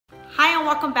Hi and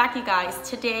welcome back, you guys.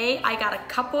 Today I got a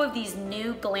couple of these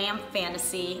new Glam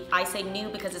Fantasy. I say new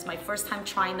because it's my first time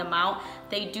trying them out.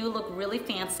 They do look really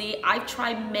fancy. I've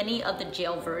tried many of the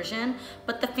gel version,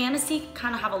 but the Fantasy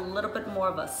kind of have a little bit more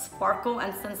of a sparkle,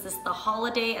 and since it's the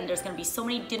holiday and there's gonna be so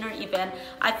many dinner event,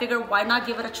 I figured why not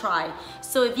give it a try.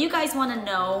 So if you guys wanna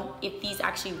know if these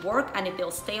actually work and if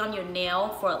they'll stay on your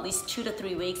nail for at least 2 to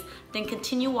 3 weeks, then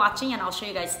continue watching and I'll show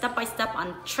you guys step by step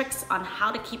on tricks on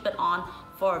how to keep it on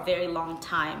for a very long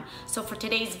time. So for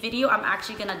today's video, I'm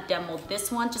actually gonna demo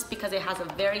this one just because it has a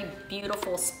very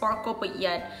beautiful sparkle but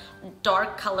yet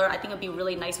dark color. I think it'd be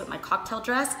really nice with my cocktail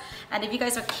dress. And if you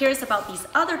guys are curious about these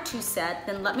other two sets,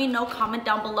 then let me know, comment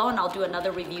down below and I'll do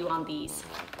another review on these.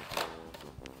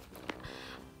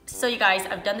 So you guys,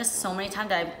 I've done this so many times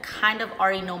that I kind of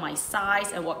already know my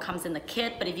size and what comes in the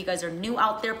kit, but if you guys are new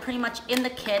out there, pretty much in the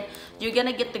kit, you're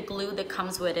gonna get the glue that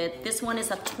comes with it. This one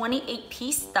is a 28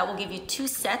 piece that will give you 2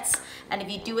 sets, and if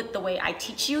you do it the way I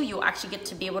teach you, you'll actually get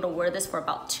to be able to wear this for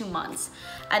about 2 months.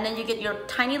 And then you get your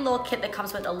tiny little kit that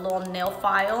comes with a little nail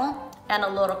file and a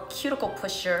little cuticle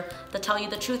pusher. To tell you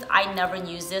the truth, I never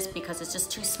use this because it's just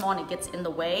too small and it gets in the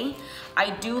way.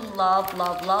 I do love,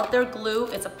 love, love their glue.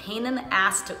 It's a pain in the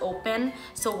ass to open.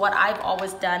 So what I've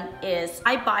always done is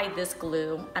I buy this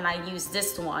glue and I use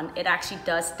this one. It actually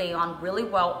does stay on really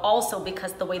well. Also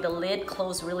because the way the lid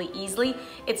closes really easily,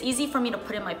 it's easy for me to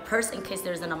put in my purse in case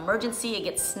there's an emergency, it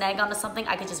gets snagged onto something,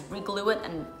 I could just re-glue it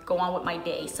and go on with my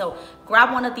day. So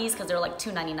grab one of these because they're like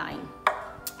 $2.99.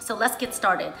 So let's get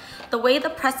started. The way the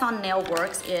press-on nail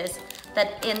works is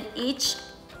that in each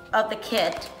of the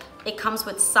kit, it comes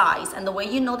with size. And the way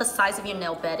you know the size of your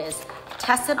nail bed is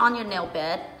test it on your nail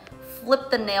bed, flip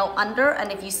the nail under,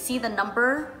 and if you see the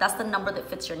number, that's the number that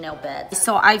fits your nail bed.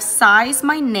 So I've sized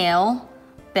my nail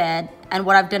bed, and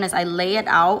what I've done is I lay it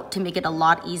out to make it a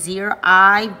lot easier.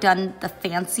 I've done the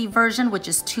fancy version, which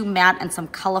is 2 matte and some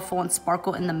colorful and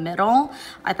sparkle in the middle.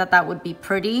 I thought that would be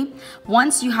pretty.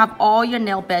 Once you have all your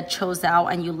nail bed chose out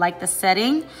and you like the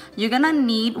setting, you're gonna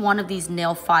need one of these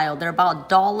nail files. They're about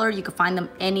 $1. You can find them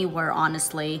anywhere,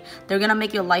 honestly. They're gonna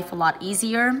make your life a lot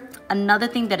easier. Another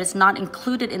thing that is not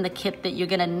included in the kit that you're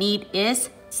gonna need is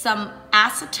some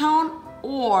acetone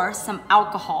or some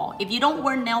alcohol. If you don't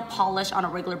wear nail polish on a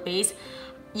regular base,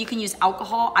 you can use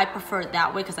alcohol. I prefer it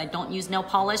that way because I don't use nail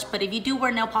polish, but if you do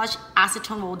wear nail polish,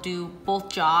 acetone will do both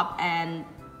job and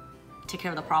take care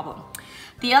of the problem.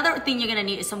 The other thing you're gonna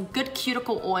need is some good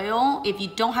cuticle oil. If you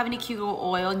don't have any cuticle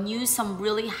oil, use some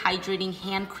really hydrating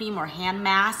hand cream or hand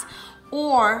mask,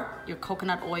 or your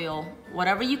coconut oil,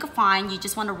 whatever you can find. You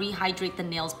just want to rehydrate the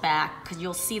nails back because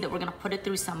you'll see that we're going to put it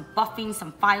through some buffing,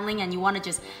 some filing, and you want to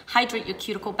just hydrate your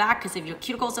cuticle back because if your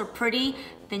cuticles are pretty,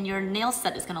 then your nail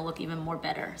set is going to look even more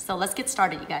better. So let's get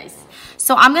started, you guys.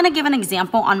 So I'm going to give an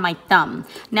example on my thumb.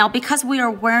 Now, because we are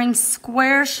wearing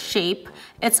square shape,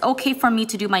 it's okay for me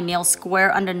to do my nails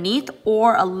square underneath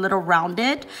or a little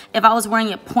rounded. If I was wearing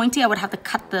it pointy, I would have to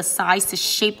cut the sides to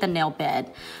shape the nail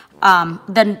bed.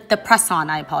 The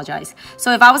press-on, I apologize.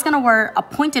 So if I was gonna wear a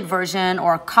pointed version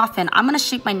or a coffin, I'm gonna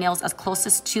shape my nails as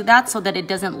closest to that so that it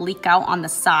doesn't leak out on the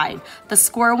side. The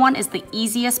square one is the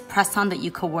easiest press-on that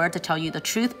you could wear, to tell you the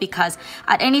truth, because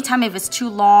at any time if it's too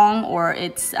long or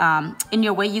it's in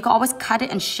your way, you can always cut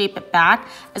it and shape it back.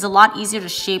 It's a lot easier to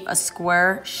shape a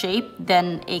square shape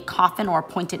than a coffin or a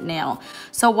pointed nail.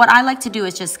 So what I like to do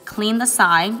is just clean the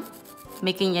side,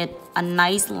 making it a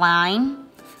nice line.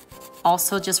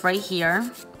 Also just right here.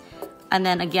 And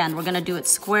then again, we're gonna do it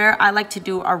square. I like to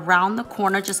do around the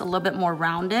corner, just a little bit more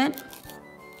rounded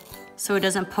so it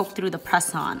doesn't poke through the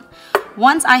press-on.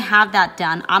 Once I have that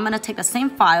done, I'm gonna take the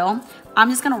same file. I'm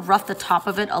just gonna rough the top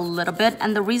of it a little bit.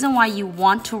 And the reason why you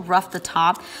want to rough the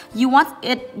top, you want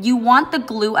the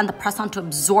glue and the press-on to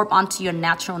absorb onto your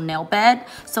natural nail bed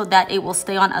so that it will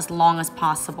stay on as long as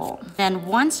possible. Then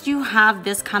once you have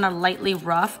this kind of lightly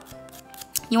rough,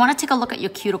 you want to take a look at your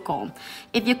cuticle.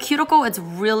 If your cuticle is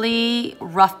really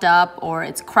roughed up or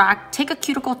it's cracked, take a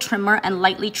cuticle trimmer and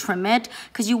lightly trim it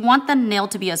because you want the nail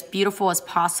to be as beautiful as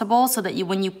possible so that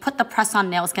when you put the press-on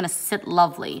nail, it's going to sit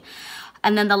lovely.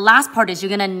 And then the last part is you're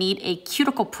gonna need a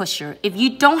cuticle pusher. If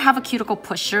you don't have a cuticle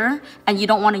pusher and you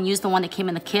don't wanna use the one that came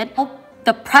in the kit,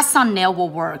 the press-on nail will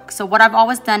work. So what I've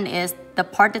always done is the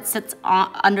part that sits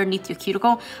underneath your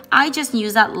cuticle, I just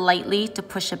use that lightly to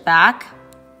push it back.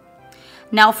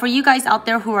 Now, for you guys out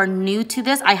there who are new to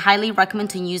this, I highly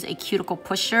recommend to use a cuticle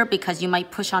pusher because you might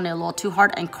push on it a little too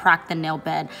hard and crack the nail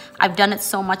bed. I've done it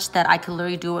so much that I can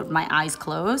literally do it with my eyes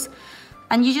closed.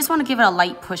 and you just want to give it a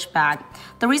light push back.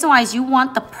 The reason why is you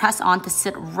want the press on to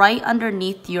sit right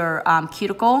underneath your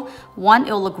cuticle. One,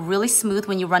 it will look really smooth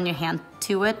when you run your hand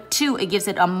to it. Two, it gives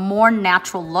it a more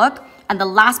natural look. And the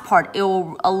last part, it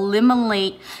will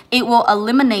eliminate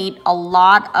a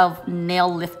lot of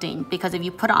nail lifting, because if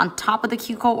you put it on top of the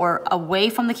cuticle or away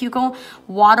from the cuticle,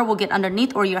 water will get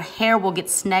underneath or your hair will get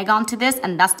snag onto this,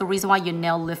 and that's the reason why your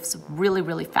nail lifts really,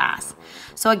 really fast.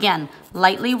 So again,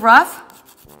 lightly rough,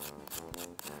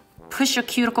 push your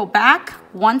cuticle back.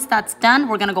 Once that's done,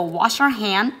 we're gonna go wash our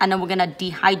hand and then we're gonna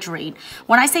dehydrate.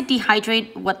 When I say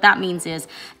dehydrate, what that means is,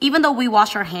 even though we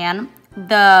wash our hand,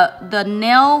 the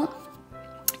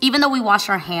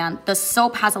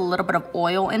soap has a little bit of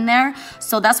oil in there.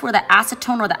 So that's where the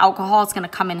acetone or the alcohol is gonna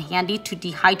come in handy to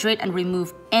dehydrate and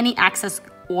remove any excess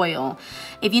oil.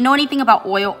 If you know anything about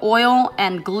oil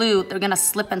and glue, they're gonna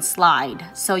slip and slide.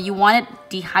 So you want it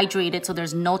dehydrated so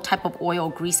there's no type of oil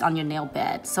or grease on your nail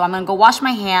bed. So I'm gonna go wash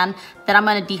my hand, then I'm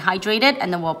gonna dehydrate it,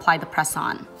 and then we'll apply the press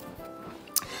on.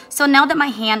 So now that my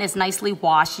hand is nicely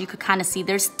washed, you could kind of see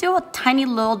there's still a tiny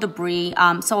little debris.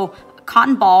 So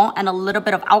cotton ball and a little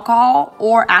bit of alcohol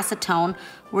or acetone,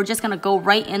 we're just gonna go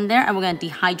right in there and we're gonna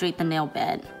dehydrate the nail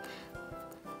bed.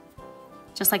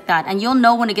 Just like that. And you'll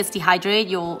know when it gets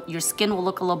dehydrated, your skin will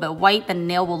look a little bit white, the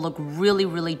nail will look really,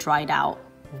 really dried out.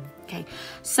 Okay,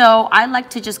 so I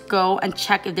like to just go and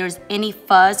check if there's any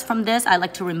fuzz from this. I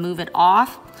like to remove it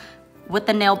off. With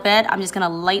the nail bed, I'm just gonna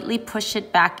lightly push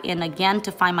it back in again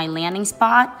to find my landing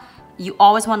spot. You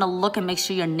always want to look and make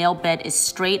sure your nail bed is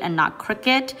straight and not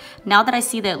crooked. Now that I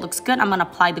see that it looks good, I'm going to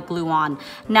apply the glue on.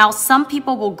 Now, some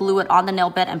people will glue it on the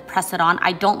nail bed and press it on.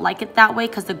 I don't like it that way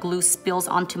because the glue spills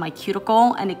onto my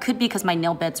cuticle, and it could be because my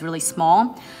nail bed's really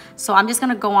small. So I'm just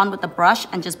going to go on with the brush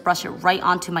and just brush it right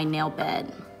onto my nail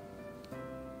bed.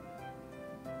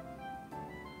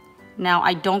 Now,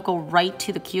 I don't go right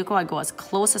to the cuticle. I go as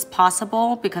close as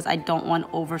possible because I don't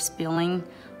want overspilling,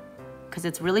 because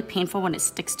it's really painful when it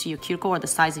sticks to your cuticle or the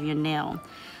size of your nail.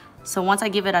 So once I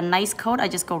give it a nice coat, I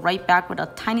just go right back with a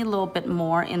tiny little bit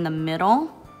more in the middle.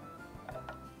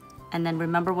 And then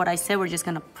remember what I said, we're just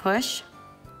gonna push.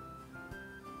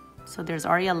 So there's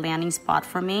already a landing spot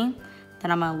for me. Then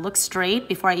I'm gonna look straight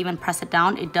before I even press it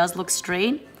down. It does look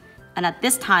straight. And at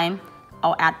this time,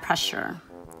 I'll add pressure.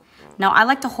 Now, I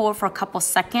like to hold for a couple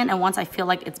seconds, and once I feel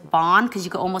like it's bond, because you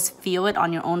can almost feel it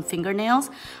on your own fingernails,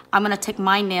 I'm gonna take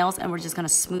my nails and we're just gonna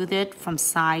smooth it from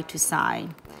side to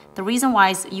side. The reason why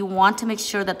is you want to make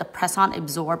sure that the press-on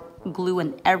absorb glue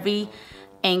in every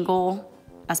angle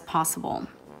as possible.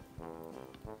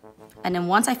 And then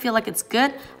once I feel like it's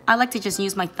good, I like to just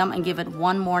use my thumb and give it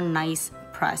one more nice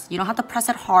press. You don't have to press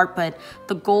it hard, but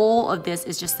the goal of this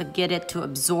is just to get it to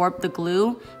absorb the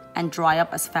glue and dry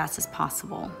up as fast as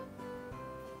possible.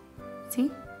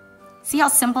 See how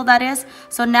simple that is?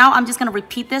 So now I'm just gonna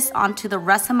repeat this onto the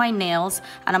rest of my nails,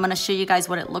 and I'm gonna show you guys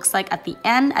what it looks like at the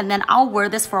end, and then I'll wear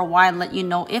this for a while and let you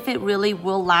know if it really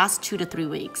will last 2 to 3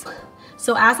 weeks.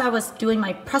 So as I was doing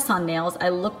my press-on nails, I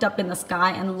looked up in the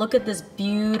sky and look at this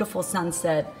beautiful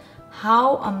sunset.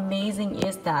 How amazing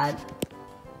is that?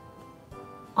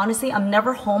 Honestly, I'm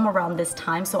never home around this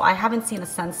time, so I haven't seen a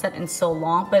sunset in so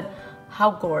long, but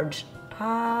how gorgeous.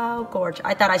 How gorgeous.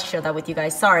 I thought I'd share that with you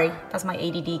guys. Sorry, that's my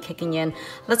ADD kicking in.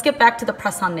 Let's get back to the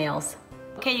press-on nails.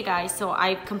 Okay, you guys, so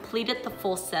I've completed the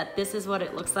full set. This is what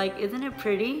it looks like. Isn't it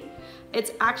pretty?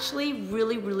 It's actually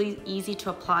really, really easy to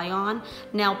apply on.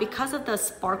 Now, because of the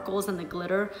sparkles and the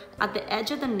glitter, at the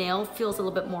edge of the nail feels a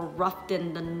little bit more rough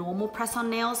than the normal press-on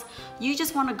nails. You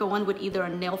just want to go in with either a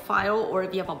nail file, or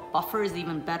if you have a buffer is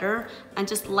even better, and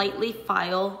just lightly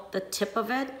file the tip of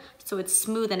it so it's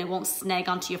smooth and it won't snag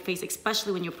onto your face,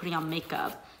 especially when you're putting on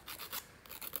makeup.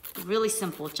 Really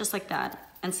simple, just like that.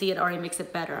 And see, it already makes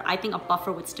it better. I think a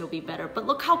buffer would still be better, but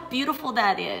look how beautiful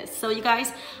that is. So you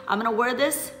guys, I'm gonna wear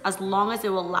this as long as it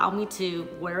will allow me to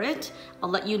wear it. I'll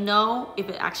let you know if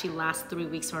it actually lasts 3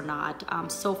 weeks or not.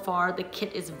 So far, the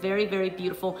kit is very, very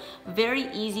beautiful,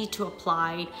 very easy to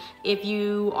apply. If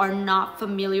you are not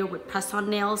familiar with press-on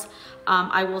nails,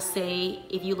 I will say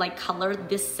if you like color,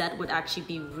 this set would actually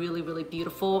be really, really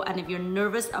beautiful. And if you're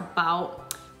nervous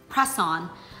about press-on,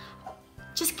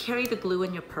 just carry the glue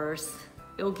in your purse.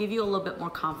 It will give you a little bit more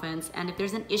confidence. And if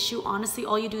there's an issue, honestly,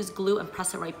 all you do is glue and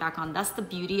press it right back on. That's the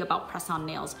beauty about press-on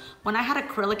nails. When I had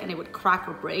acrylic and it would crack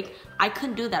or break, I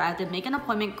couldn't do that. I had to make an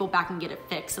appointment, go back and get it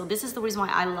fixed. So this is the reason why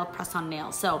I love press-on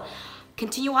nails. So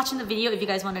continue watching the video if you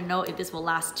guys want to know if this will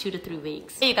last 2 to 3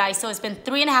 weeks. Hey guys, so it's been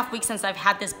 3.5 weeks since I've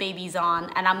had this babies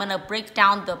on, and I'm gonna break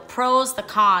down the pros, the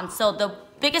cons. So the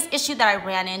biggest issue that I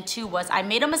ran into was I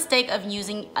made a mistake of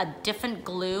using a different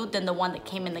glue than the one that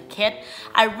came in the kit.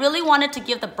 I really wanted to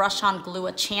give the brush-on glue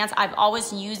a chance. I've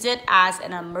always used it as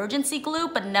an emergency glue,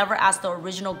 but never as the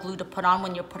original glue to put on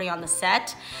when you're putting on the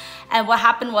set. And what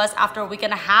happened was, after a week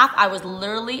and a half, I was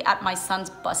literally at my son's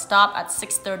bus stop at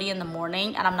 6:30 in the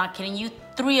morning, and I'm not kidding you,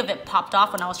 3 of it popped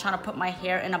off when I was trying to put my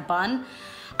hair in a bun.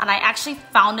 And I actually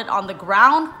found it on the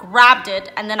ground, grabbed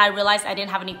it, and then I realized I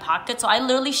didn't have any pockets, so I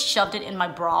literally shoved it in my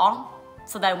bra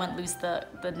so that I wouldn't lose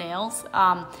the nails.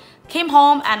 Came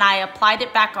home and I applied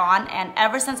it back on, and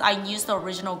ever since I used the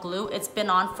original glue, it's been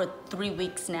on for 3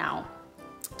 weeks now.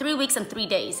 3 weeks and 3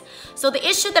 days. So the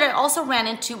issue that I also ran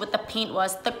into with the paint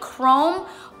was the chrome,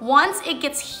 once it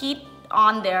gets heat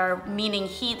on there, meaning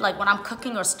heat, like when I'm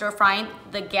cooking or stir frying,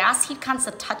 the gas heat kind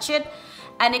of touch it,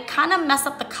 and it kind of messed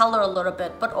up the color a little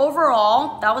bit. But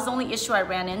overall, that was the only issue I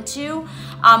ran into.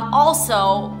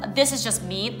 Also, this is just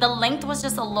me, the length was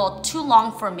just a little too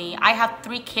long for me. I have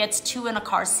 3 kids, 2 in a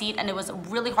car seat, and it was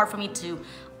really hard for me to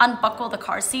unbuckle the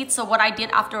car seat. So what I did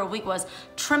after a week was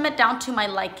trim it down to my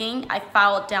liking. I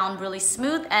filed it down really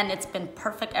smooth, and it's been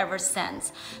perfect ever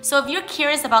since. So if you're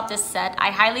curious about this set, I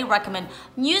highly recommend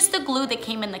use the glue that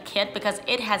came in the kit because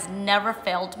it has never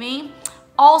failed me.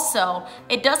 Also,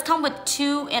 it does come with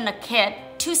 2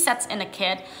 sets in a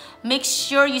kit. Make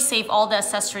sure you save all the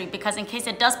accessory because in case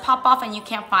it does pop off and you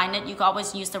can't find it, you can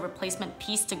always use the replacement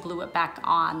piece to glue it back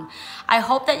on. I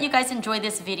hope that you guys enjoyed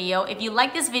this video. If you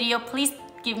like this video, please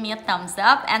give me a thumbs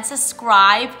up and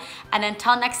subscribe. And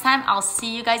until next time, I'll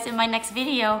see you guys in my next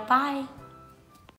video. Bye.